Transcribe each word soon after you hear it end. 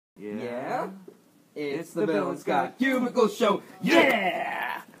Yeah? It's the Bill and Scott Cubicle Show.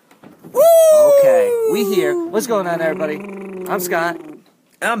 Yeah! Woo! Okay, we here. What's going on, everybody? I'm Scott.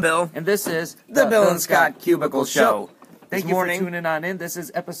 I'm Bill. And this is the Bill and Scott Cubicle Show. Thank you for tuning on in. This is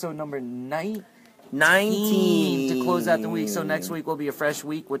episode number 19 to close out the week. So next week will be a fresh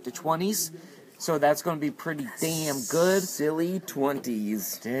week with the 20s. So that's going to be pretty damn good. Silly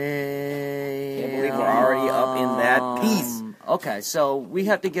 20s. Damn. Can't believe we're already up in that piece. Okay, so we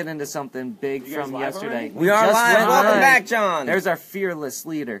have to get into something big from yesterday. We are live. Welcome back, John. There's our fearless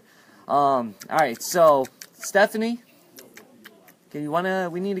leader. All right, so Stephanie,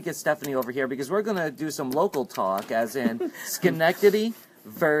 we need to get Stephanie over here because we're going to do some local talk, as in Schenectady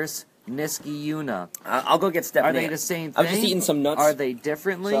versus Niskayuna. I'll go get Stephanie. Are they the same thing? I was just eating some nuts. Are they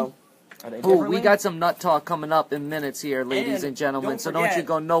differently? We got some nut talk coming up in minutes here, ladies and gentlemen, so don't you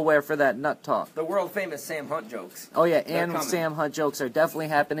go nowhere for that nut talk. The world-famous Sam Hunt jokes. Oh, yeah, and Sam Hunt jokes are definitely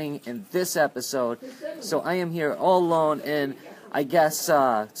happening in this episode. So I am here all alone, and I guess,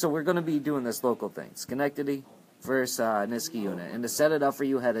 so we're going to be doing this local thing, Schenectady versus Niskayuna. And to set it up for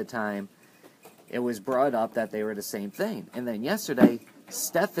you ahead of time, it was brought up that they were the same thing. And then yesterday,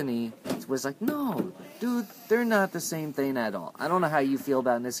 Stephanie was like, no, dude, they're not the same thing at all. I don't know how you feel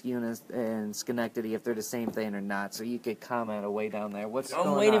about Niskayuna and Schenectady, if they're the same thing or not, so you could comment away down there.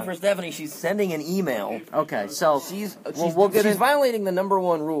 I'm waiting for Stephanie. She's sending an email. Okay, so she's violating the number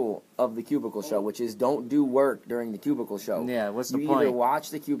one rule of the Cubicle Show, which is don't do work during the Cubicle Show. Yeah, what's the point? You either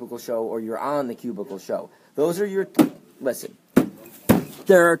watch the Cubicle Show or you're on the Cubicle Show. Those are your... Listen,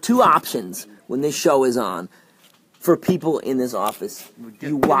 there are two options when this show is on. For people in this office,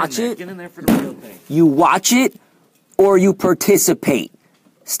 you watch it, get in there for the real thing. You watch it, or you participate.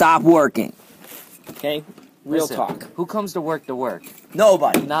 Stop working. Okay? Real talk. Who comes to work?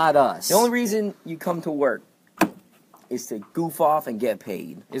 Nobody. Not us. The only reason you come to work is to goof off and get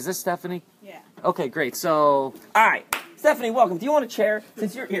paid. Is this Stephanie? Yeah. Okay, great. So... Alright. Stephanie, welcome. Do you want a chair?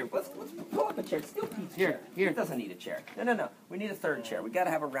 Since you're here, let's pull up a chair. Steal Pete's chair. Here. Pete doesn't need a chair. No. We need a third chair. We got to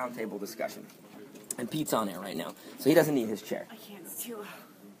have a round table discussion. And Pete's on air right now, so he doesn't need his chair. I can't. It's too loud.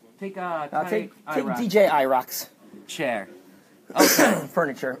 Take DJ IROC's chair. Okay.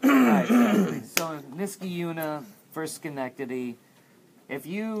 Furniture. All right, so Niskayuna versus Schenectady. If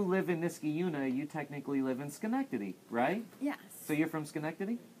you live in Niskayuna, you technically live in Schenectady, right? Yes. So you're from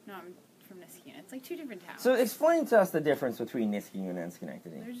Schenectady? No, I'm from Niskayuna. It's like two different towns. So explain to us the difference between Niskayuna and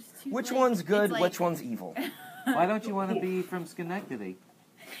Schenectady. They're just two, which one's good, which one's evil? Why don't you want to be from Schenectady?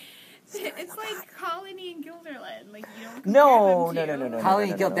 It's like Colony and Guilderland. Like, you don't No.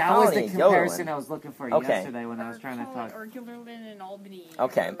 Colony and Guilderland. That was the comparison I was looking for yesterday when I was trying to talk. Or Guilderland and Albany.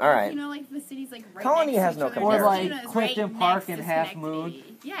 Okay, all right. You know, like the city's like right Colony next has to no each other. comparison. Or like Clifton Park and Half Moon.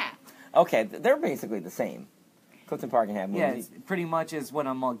 Yeah. Okay, they're basically the same. Clifton Park and Half Moon. Yeah, it's pretty much is what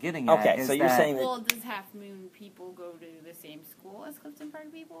I'm all getting at. Okay, so you're saying that... Well, does Half Moon people go to the same school as Clifton Park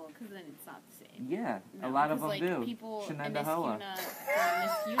people? Because then it's not the same. Yeah, no, a lot of them like, do. People in Shenandoah.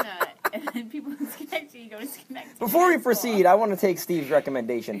 Niskayuna, and then people in Schenectady go to Schenectady. Before we proceed, I want to take Steve's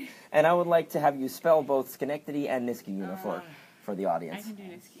recommendation, and I would like to have you spell both Schenectady and Niskayuna for the audience. I can do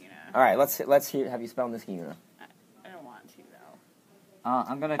Niskayuna. All right, let's have you spell Niskayuna. I don't want to though.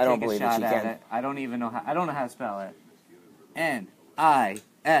 I'm gonna take a shot at it. I don't even know how. I don't know how to spell it. Niskayau.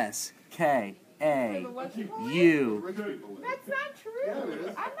 That's not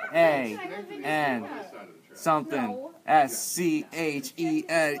true. A-N something Schenectady.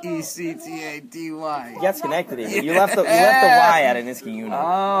 Yes, Schenectady. But you left the Y out of Niskayuna.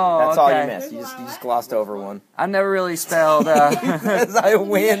 Oh, that's all you missed. You just glossed over one. I never really spelled. Because I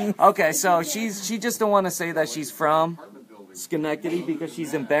win. Okay, so she just don't want to say that she's from Schenectady because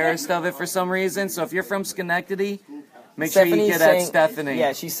she's embarrassed of it for some reason. So if you're from Schenectady, make sure you get at Stephanie.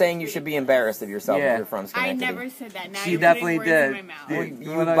 Yeah, she's saying you should be embarrassed of yourself if you're from Schenectady. I never said that. Now she you're definitely putting did. words in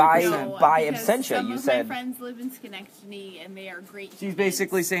You my mouth. by absentia, you said. Some of my friends live in Schenectady, and they are great. She's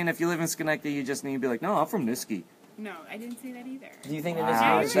basically saying if you live in Schenectady, you just need to be like, no, I'm from Niskay. No, I didn't say that either. Do you think that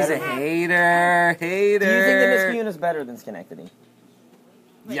Wow, Niskayuna is she's better? a hater. Do you think that Niskayuna is better than Schenectady?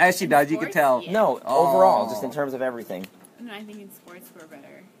 Like, yeah, she does. You can tell. Yeah. No, overall, just in terms of everything. No, I think in sports we're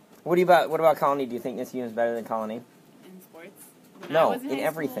better. What about Colony? Do you think Niskayuna is better than Colony? In sports? When I No, was in high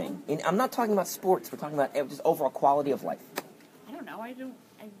everything. school, I'm not talking about sports. We're talking about just overall quality of life. I don't know. I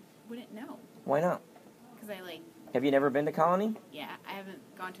wouldn't know. Why not? Because Have you never been to Colony? yeah, I haven't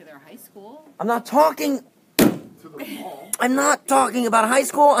gone to their high school. I'm not talking about high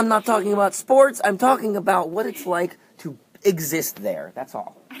school. I'm not talking about sports. I'm talking about what it's like to exist there. That's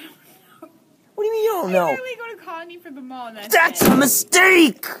all. What do you mean you don't know? I literally go to Colony for the mall, and That's a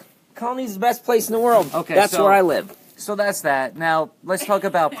mistake! Colony's the best place in the world. Okay, That's so- where I live. So that's that. Now, let's talk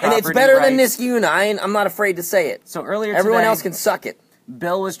about And property it's better than rights. Niskayuna. I'm not afraid to say it. So earlier Everyone today, else can suck it.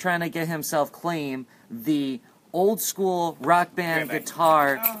 Bill was trying to get himself claim the old school rock band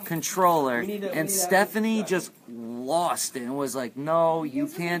guitar controller, and Stephanie just lost it and was like, "No, you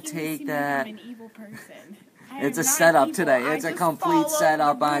can't take that." I'm an evil person. It's a setup today. It's a complete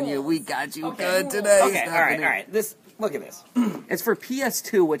setup on you. We got you good today, Okay, Stephanie. all right. Look at this. It's for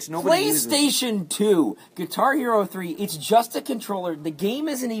PS2, which nobody uses. PlayStation 2, Guitar Hero 3, it's just a controller. The game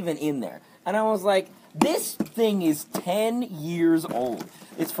isn't even in there. And I was like, this thing is 10 years old.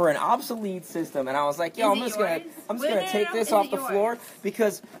 It's for an obsolete system. And I was like, yo, I'm just gonna take this off the floor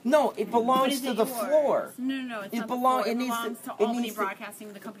because no, it belongs to the floor. No, it's It not belongs. the It floor. needs belongs to to. It Albany needs to.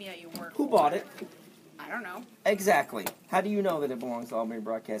 Broadcasting, the company that you work Who for. bought it? I don't know. Exactly. How do you know that it belongs to Albany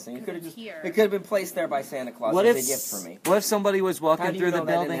Broadcasting? It could have it's just. here. It could have been placed there by Santa Claus What as if a gift for me. What if somebody was How walking do you through the know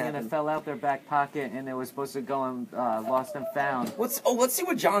that didn't building and it happen? fell out their back pocket and it was supposed to go and lost and found? Let's see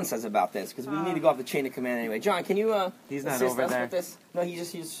what John says about this because we need to go off the chain of command anyway. John, can you He's not assist over us there. with this? No, he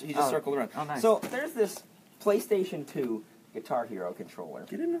just Oh. circled around. Oh, nice. So there's this PlayStation 2 Guitar Hero controller,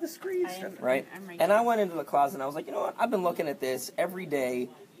 Get into the screen, I am- Stephanie. right? I'm right And I here. went into the closet and I was like, you know what? I've been looking at this every day.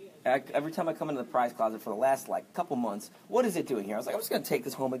 Every time I come into the prize closet for the last couple months, what is it doing here? I was like, I'm just going to take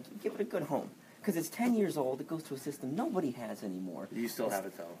this home and give it a good home because it's 10 years old. It goes to a system nobody has anymore. You still have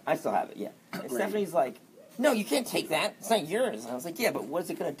it, though. I still have it, yeah. And Stephanie's like, no, you can't take that. It's not yours. And I was like, yeah, but what is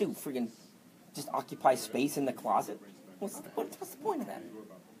it going to do? Friggin' just occupy space in the closet? What's the point of that?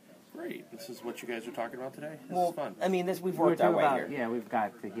 Great. This is what you guys are talking about today? This Well, is fun. I mean, we've We were worked our talking way about, here. yeah, we've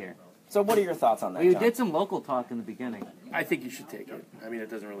got to here. So what are your thoughts on that, We John? did some local talk in the beginning. I think you should take it. I mean, it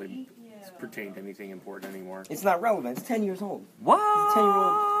doesn't really pertain to anything important anymore. It's not relevant. It's 10 years old. What?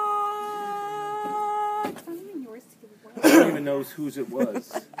 10-year-old. It's not even yours to give away. I don't even know whose it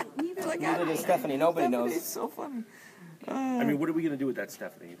was. Neither does Stephanie. Nobody knows. It's so funny. I mean, what are we going to do with that,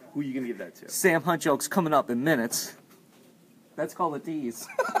 Stephanie? Who are you going to give that to? Sam Hunt joke's coming up in minutes. That's called a tease.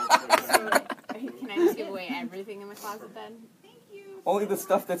 Can I just give away everything in the closet then? Thank you. Only the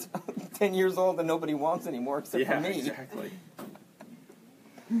stuff that's 10 years old and nobody wants anymore except for Yeah, me. exactly.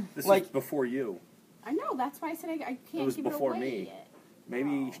 This Like- is before you. I know, that's why I said I can't It was give before it away me. yet.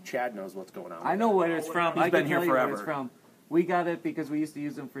 Maybe Chad knows what's going on. I know where it's from. He's I been can here tell you where forever. it's from. We got it because we used to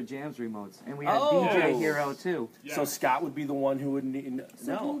use them for jams remotes, and we had Oh. DJ Hero too. So Scott would be the one who would need...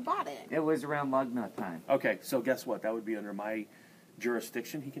 So who No. bought it? It was around lug nut time. Okay, so guess what? That would be under my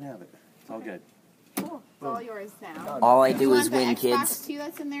jurisdiction. He can have it. It's all good. Cool. It's all yours now. All I You do want is the win, Xbox kids. too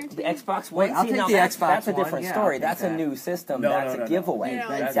that's in there too? The Xbox One. Wait, I'll See, take now the that's, Xbox That's a One. different Yeah, story. I'll take That's a that. new system. No, That's no, a no. giveaway. No,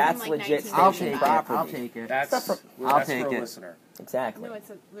 that's That's like legit 1975. I'll station take it. property. I'll take it. That's, Stuff that's I'll for take a it. listener. Exactly. No,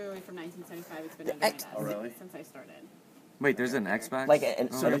 it's literally from 1975. It's been The under X- my Oh, desk really? since I started. Wait, there's an Xbox? Like an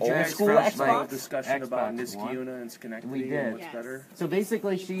Oh, So an did you old guys school finish Xbox? the discussion about Xbox One. Niskayuna and Schenectady We did. and what's Yes. better? So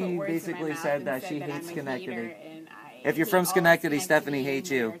basically, You she put words in my basically mouth said and that she that hates I'm a hater Schenectady. and I If you're hate from all Schenectady, Schenectady Stephanie hates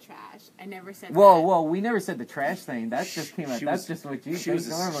and you. they're trash. I never said Whoa, that. whoa, we never said the trash thing. That just came out. She That's was- just what you she think was a-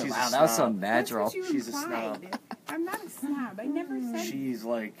 normally. she's a Wow, that was so snob. natural. That's what you She's a implied. I'm not a snob. I never said She's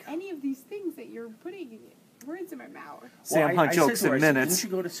like... any of these things that you're putting words in my mouth. Sam Well, Hunt I jokes said to her, in I said, minutes.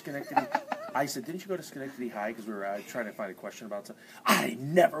 Didn't you go to Schenectady? I said, didn't you go to Schenectady High? Because we were trying to find a question about something. I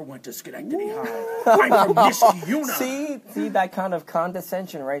never went to Schenectady High. I'm from Niskayuna. See that kind of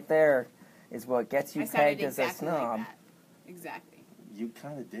condescension right there is what gets you I sounded pegged as a exactly snob. like that. Exactly. You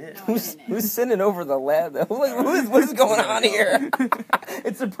kind of did. No, I Who's didn't. who's sending over the lead? What is going on here?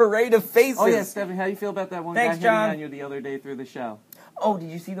 It's a parade of faces. Oh yeah, Stephanie, how do you feel about that one Thanks, guy John. hitting on you the other day through the show? Oh,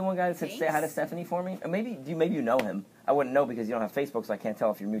 did you see the one guy that said say Thanks. hi to Stephanie for me? Or maybe you know him. I wouldn't know because you don't have Facebook, so I can't tell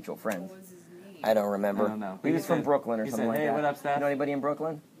if you're mutual friends. What was his name? I don't remember. I don't know. He He was from said- Brooklyn or he something said, like "Hey, that. what up, Steph?" You know anybody in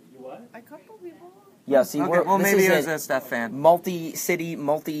Brooklyn? A couple people. Yeah, see, Okay, we're well, this maybe is he was a a Steph fan. multi-city,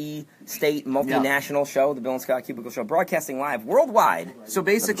 multi-state, multinational show, the Bill and Scott Cubicle Show, broadcasting live worldwide. So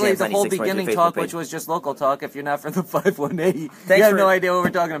basically, Jams the whole 96 beginning Facebook talk, page. which was just local talk, if you're not from the 518, you Thanks have for- no idea what we're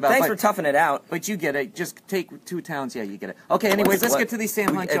talking about. Thanks but, for toughing it out. but you get it. Just take 2 towns. Yeah, you get it. Okay, anyways, let's What- get to these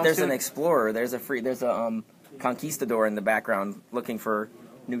Sam Hunt jokes. There's an dude. explorer. There's a conquistador in the background looking for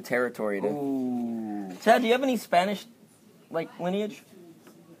new territory to. Ooh. Chad, do you have any Spanish lineage?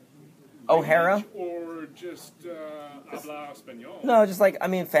 O'Hara? Or just habla español. No, just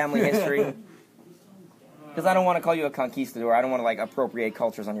family history. Because I don't want to call you a conquistador. I don't want to appropriate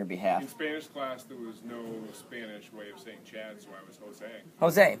cultures on your behalf. In Spanish class, there was no Spanish way of saying Chad, so I was Jose.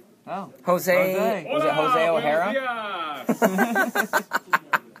 Jose. Oh. Jose. Jose. Was it Jose Hola, O'Hara? buenos dias.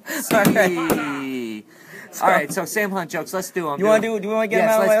 See. All right, so Sam Hunt jokes. Let's do them. Do we want to get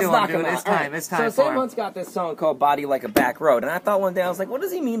Yes, him out of the way? let's do 'em, knock dude. him out. It's All time. right. It's time So for Sam 'em. Hunt's got this song called "Body Like a Back Road," and I thought one day I was like, "What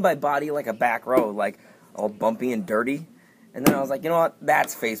does he mean by body like a back road? Like, all bumpy and dirty. And then I was like, you know what?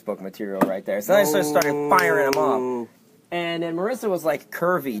 That's Facebook material right there. So then I just started firing them off. And then Marissa was like,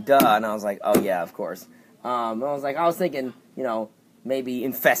 curvy, duh. And I was like, oh, yeah, of course. I was thinking, you know, maybe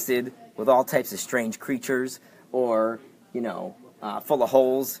infested with all types of strange creatures, or, you know, full of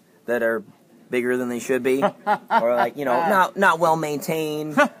holes that are bigger than they should be, or like, you know, not well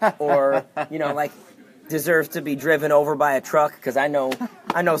maintained, or, you know, like deserves to be driven over by a truck, because I know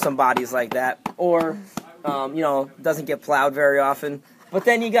some bodies like that, or you know, doesn't get plowed very often. But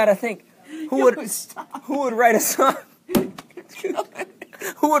then you got to think, who would write a song?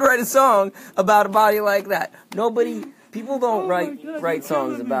 Who would write a song about a body like that? Nobody. People don't write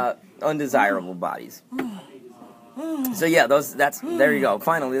songs about undesirable bodies. So yeah, there you go.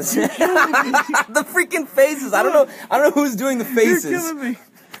 Finally, the freaking faces. I don't know who's doing the faces. You're killing me.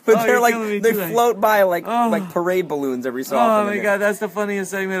 But they float by like parade balloons every so often. Oh my god, that's the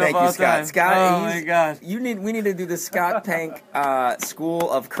funniest segment Thank of all you, Scott. time. Scott, oh my god. We need to do the Scott Pank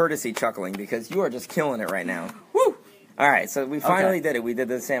School of Courtesy Chuckling, because you are just killing it right now. Woo! All right, so we finally did it. We did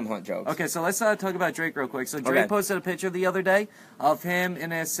the Sam Hunt jokes. Okay, so let's talk about Drake real quick. So Drake posted a picture the other day of him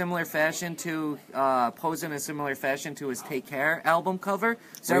in a similar fashion to posing in a similar fashion to his Take Care album cover.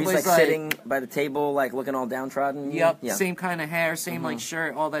 So he's like sitting by the table, like looking all downtrodden. Yep, yeah. Same kind of hair, same like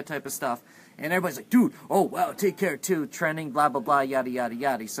shirt, all that type of stuff. And everybody's like, dude, oh wow, Take Care too, trending, blah blah blah, yada yada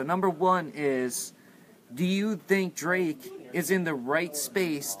yada. So number one is, do you think Drake is in the right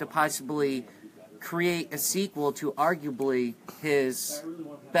space to possibly create a sequel to arguably his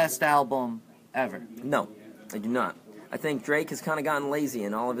best album ever? No, I do not. I think Drake has kind of gotten lazy,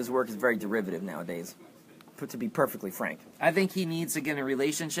 and all of his work is very derivative nowadays, to be perfectly frank. I think he needs to get in a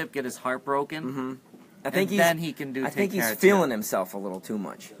relationship, get his heart broken, then he can do. I think he's feeling himself a little too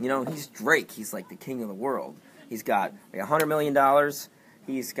much. You know, he's Drake. He's like the king of the world. He's got like $100 million.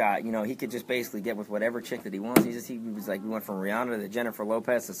 He's got, you know, he could just basically get with whatever chick that he wants. He was like, we went from Rihanna to Jennifer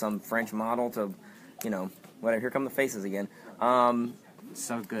Lopez to some French model to, you know, whatever. Here come the faces again.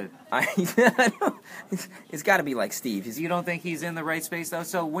 So good. It's got to be like Steve. You don't think he's in the right space, though?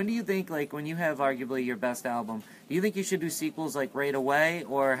 So when do you think, like, when you have arguably your best album, do you think you should do sequels, like, right away?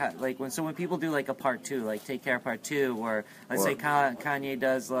 Or, when people do, like, a part 2, like Take Care Part 2, or let's say Kanye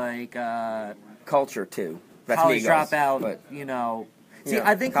does, like... Culture 2. That's College Migos, Dropout, but, you know... See, yeah,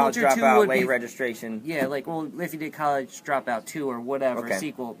 I think College Culture 2 Dropout, would late be... registration. Yeah, like, well, if you did College Dropout 2 or whatever,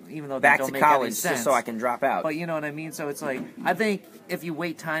 sequel, even though Back they don't to make college any sense. just so I can drop out. But you know what I mean? So it's like, I think if you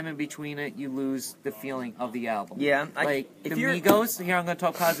wait time in between it, you lose the feeling of the album. Yeah. Like, the Migos, here I'm going to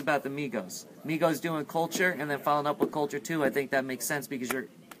talk positive about the Migos. Migos doing Culture and then following up with Culture 2, I think that makes sense because you're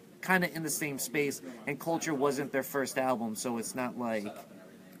kind of in the same space, and Culture wasn't their first album, so it's not like,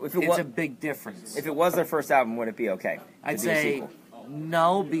 it's a big difference. If it was their first album, would it be okay? I'd say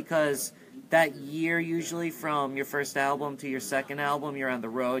no, because that year usually from your first album to your second album, you're on the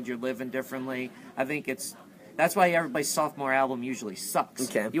road, you're living differently. I think that's why everybody's sophomore album usually sucks.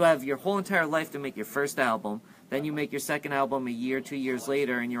 Okay. You have your whole entire life to make your first album, then you make your second album a year, 2 years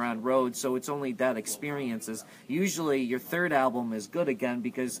later, and you're on road, so it's only that experiences. Usually your third album is good again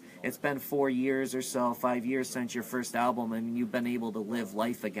because it's been 4 years or so, 5 years since your first album, and you've been able to live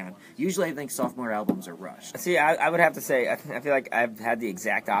life again. Usually I think sophomore albums are rushed. See, I would have to say, I feel like I've had the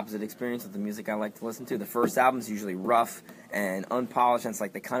exact opposite experience with the music I like to listen to. The first album is usually rough and unpolished, and it's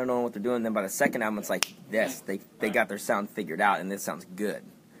like they kind of don't know what they're doing. Then by the second album, it's like, yes, they got their sound figured out, and this sounds good.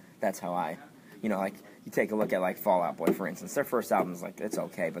 That's how like, you take a look at, like, Fall Out Boy, for instance. Their first album is, like, it's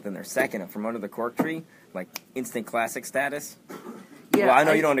okay. But then their second, From Under the Cork Tree, like, instant classic status. Yeah, well, I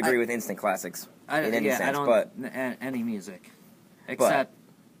know you don't agree with instant classics in any sense, but... any music. Except...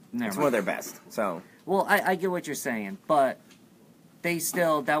 It's one of their best, so... Well, I get what you're saying, but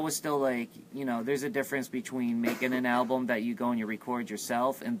that was still, like, you know, there's a difference between making an album that you go and you record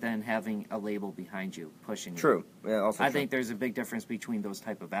yourself and then having a label behind you, pushing you. True. Yeah, also I think there's a big difference between those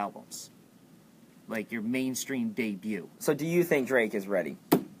type of albums. Like your mainstream debut. So do you think Drake is ready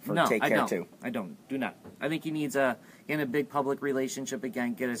for Take Care 2? I don't. Do not. I think he needs in a big public relationship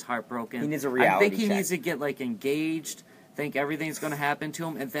again, get his heart broken. He needs a reality I think he check. needs to get, like, engaged, think everything's going to happen to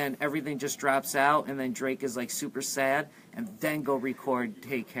him, and then everything just drops out, and then Drake is, like, super sad, and then go record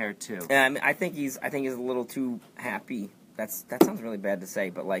Take Care 2. Yeah, I mean, I think he's a little too happy. That sounds really bad to say,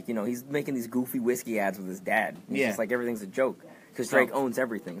 but, like, you know, he's making these goofy whiskey ads with his dad. He's just like, everything's a joke. Because Drake owns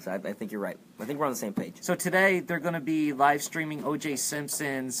everything, so I think you're right. I think we're on the same page. So today, they're going to be live streaming O.J.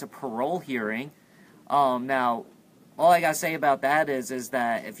 Simpson's parole hearing. Now, all I got to say about that is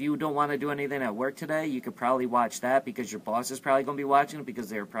that if you don't want to do anything at work today, you could probably watch that because your boss is probably going to be watching it because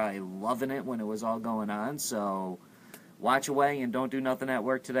they were probably loving it when it was all going on. So watch away and don't do nothing at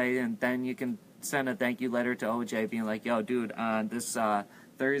work today, and then you can sent a thank you letter to OJ, being like, "Yo, dude, on this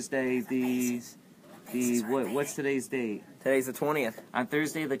Thursday, what's today's date? Today's the 20th. On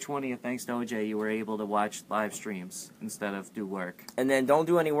Thursday the 20th, thanks to OJ, you were able to watch live streams instead of do work." And then don't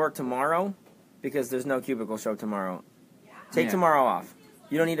do any work tomorrow because there's no Cubicle show tomorrow. Take Yeah. tomorrow off.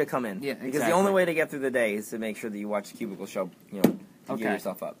 You don't need to come in. Yeah, Because exactly. the only way to get through the day is to make sure that you watch the Cubicle show, to Okay. gear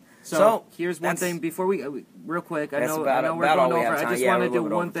yourself up. So here's one that's- thing before we real quick. I That's know about we're all going we over. have I time. just Yeah, want to we're do a little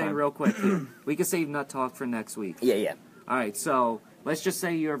bit one over thing time. real quick here. We can save nut talk for next week. Yeah. All right, so let's just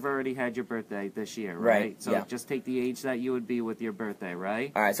say you've already had your birthday this year, right? Right, So yeah. just take the age that you would be with your birthday,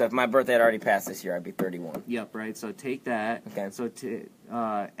 right? All right, so if my birthday had already passed this year, I'd be 31. Yep, right. So take that. Okay. So to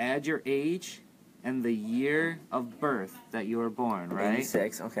add your age and the year of birth that you were born, right?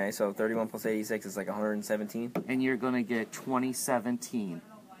 86. Okay, so 31 plus 86 is like 117. And you're gonna get 2017.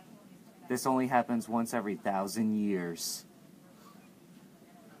 This only happens once every 1,000 years.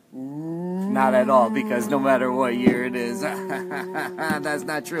 Not at all, because no matter what year it is, that's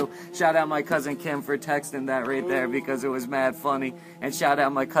not true. Shout out my cousin Kim for texting that right there because it was mad funny. And shout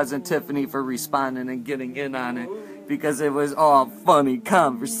out my cousin Tiffany for responding and getting in on it because it was all funny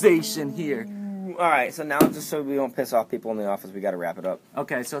conversation here. All right, so now just so we don't piss off people in the office, we got to wrap it up.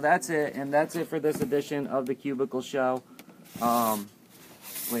 Okay, so that's it, and that's it for this edition of the Cubicle Show.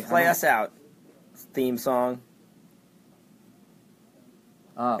 Wait, Play us out. Theme song.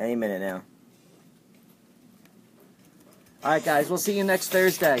 Any minute now. All right, guys, we'll see you next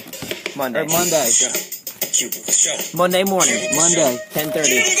Thursday. Monday. Or Monday. Monday morning. Monday.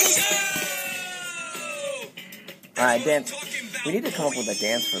 10:30. All right, dance. We need to come up with a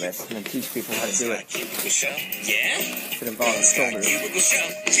dance for this and then teach people how to do it. Should involve a shoulder.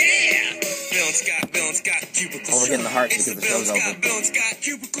 Oh, we're getting the heart because the show's over.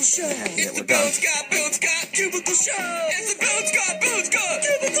 Yeah, we're done.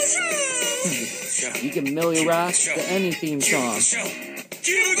 You can mill your rock to any theme song. Not a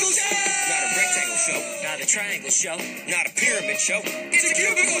rectangle show, not a triangle show, not a pyramid show. It's a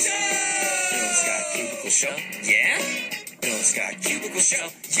cubicle show. Bill and Scott Cubicle Show. Yeah. Bill and Scott Cubicle Show.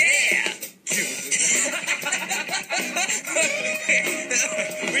 Yeah. Cubicle Show.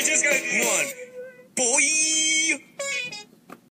 We just got one. Boy.